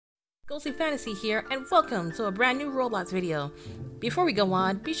Ghostly Fantasy here, and welcome to a brand new Roblox video. Before we go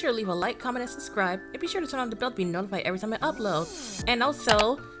on, be sure to leave a like, comment, and subscribe, and be sure to turn on the bell to be notified every time I upload, and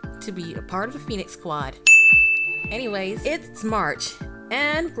also to be a part of the Phoenix Squad. Anyways, it's March,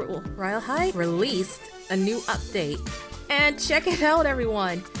 and Royale High released a new update, and check it out,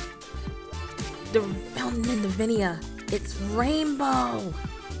 everyone! The fountain in the Vinia, it's rainbow!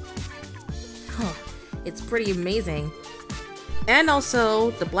 Huh, it's pretty amazing. And also,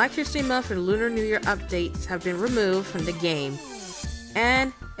 the Black History Month and Lunar New Year updates have been removed from the game.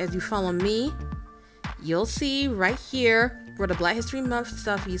 And as you follow me, you'll see right here where the Black History Month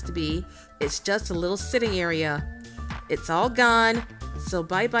stuff used to be, it's just a little sitting area. It's all gone, so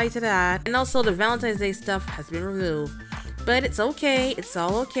bye-bye to that. And also the Valentine's Day stuff has been removed. But it's okay, it's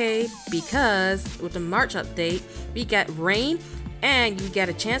all okay, because with the March update, we get rain and you get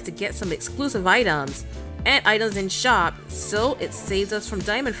a chance to get some exclusive items. And items in shop, so it saves us from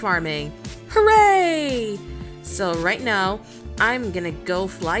diamond farming. Hooray! So right now, I'm gonna go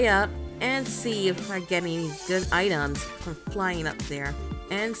fly up and see if I get any good items from flying up there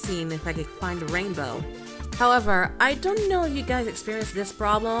and seeing if I can find a rainbow. However, I don't know if you guys experience this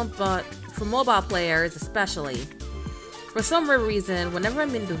problem, but for mobile players especially. For some weird reason, whenever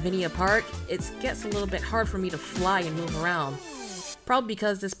I'm in the Vinia Park, it gets a little bit hard for me to fly and move around. Probably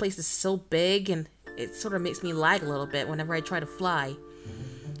because this place is so big and it sort of makes me lag a little bit whenever I try to fly.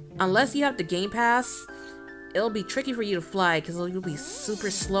 Unless you have the game pass, it'll be tricky for you to fly because you'll be super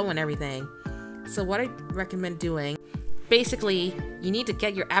slow and everything. So what I recommend doing, basically, you need to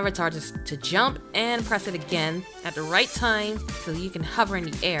get your avatar to jump and press it again at the right time so you can hover in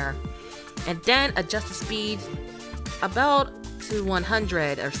the air. And then adjust the speed about to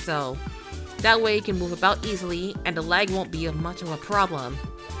 100 or so. That way you can move about easily and the lag won't be much of a problem.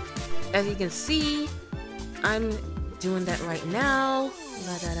 As you can see, I'm doing that right now.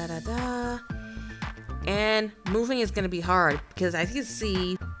 And moving is going to be hard because as you can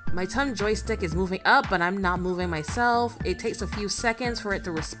see, my thumb joystick is moving up, but I'm not moving myself. It takes a few seconds for it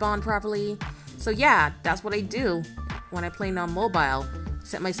to respond properly. So yeah, that's what I do when I play on mobile.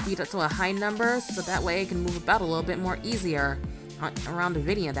 Set my speed up to a high number so that way I can move about a little bit more easier around the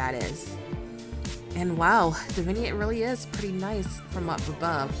Vinia, that is. And wow, the Vinia really is pretty nice from up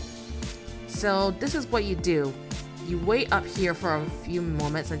above. So this is what you do. You wait up here for a few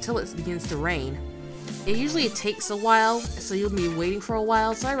moments until it begins to rain. It usually takes a while, so you'll be waiting for a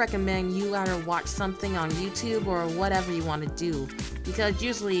while, so I recommend you either watch something on YouTube or whatever you want to do, because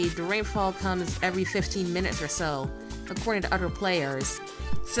usually the rainfall comes every 15 minutes or so, according to other players.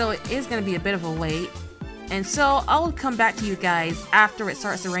 So it is going to be a bit of a wait, and so I'll come back to you guys after it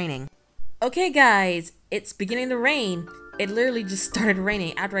starts raining. Okay guys, it's beginning to rain. It literally just started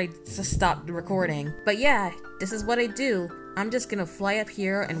raining after I just stopped recording. But yeah, this is what I do. I'm just gonna fly up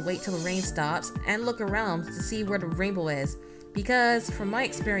here and wait till the rain stops and look around to see where the rainbow is. Because from my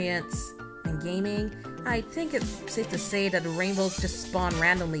experience in gaming, I think it's safe to say that the rainbows just spawn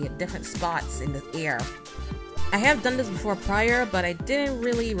randomly at different spots in the air. I have done this before prior, but I didn't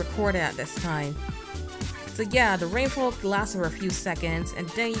really record it at this time. So yeah, the rainfall lasts for a few seconds, and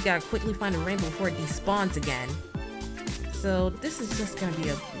then you gotta quickly find the rainbow before it despawns again. So this is just gonna be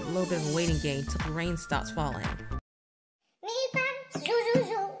a little bit of a waiting game till the rain stops falling.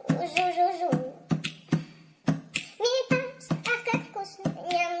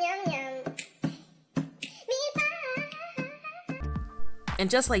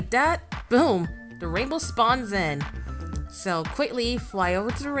 And just like that, boom, the rainbow spawns in. So quickly fly over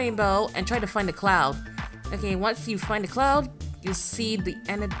to the rainbow and try to find a cloud. Okay, once you find a cloud, you'll see the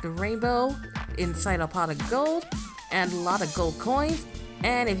end of the rainbow inside a pot of gold and a lot of gold coins.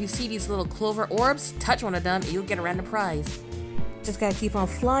 And if you see these little clover orbs, touch one of them and you'll get a random prize. Just gotta keep on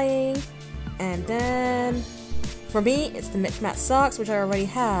flying. And then for me, it's the Mix Match socks, which I already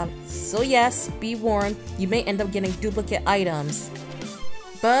have. So yes, be warned, you may end up getting duplicate items.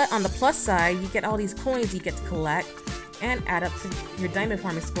 But on the plus side, you get all these coins you get to collect and add up to your diamond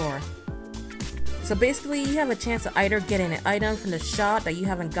farming score. So basically, you have a chance to either get an item from the shop that you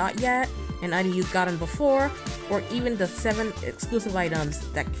haven't got yet, an item you've gotten before, or even the 7 exclusive items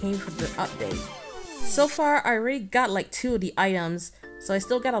that came from the update. So far, I already got like 2 of the items, so I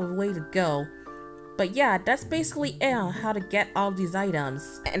still got a way to go. But yeah, that's basically it on how to get all these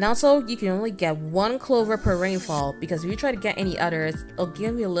items. And also, you can only get 1 clover per rainfall, because if you try to get any others, it'll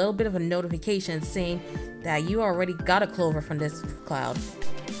give you a little bit of a notification saying that you already got a clover from this cloud,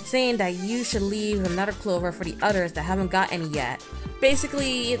 saying that you should leave another clover for the others that haven't got any yet.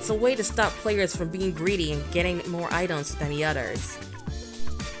 Basically, it's a way to stop players from being greedy and getting more items than the others.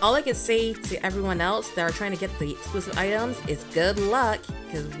 All I can say to everyone else that are trying to get the exclusive items is good luck,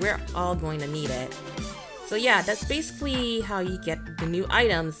 because we're all going to need it. So yeah, that's basically how you get the new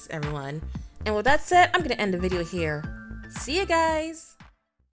items, everyone. And with that said, I'm going to end the video here. See you guys!